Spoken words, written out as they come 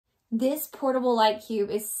This portable light cube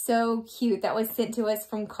is so cute. That was sent to us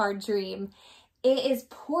from Card Dream. It is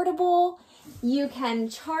portable. You can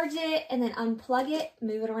charge it and then unplug it,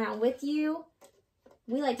 move it around with you.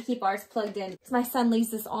 We like to keep ours plugged in. My son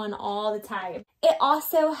leaves this on all the time. It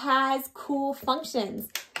also has cool functions.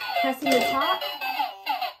 Pressing the top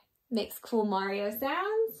makes cool Mario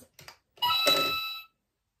sounds.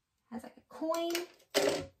 Has like a coin.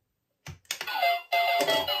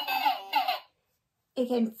 It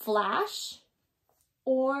can flash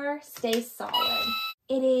or stay solid.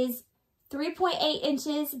 It is 3.8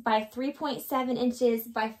 inches by 3.7 inches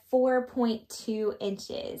by 4.2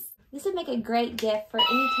 inches. This would make a great gift for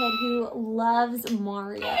any kid who loves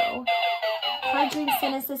Mario. Card Dream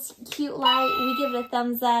sent us this cute light. We give it a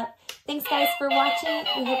thumbs up. Thanks guys for watching.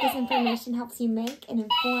 We hope this information helps you make an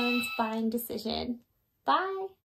informed buying decision. Bye.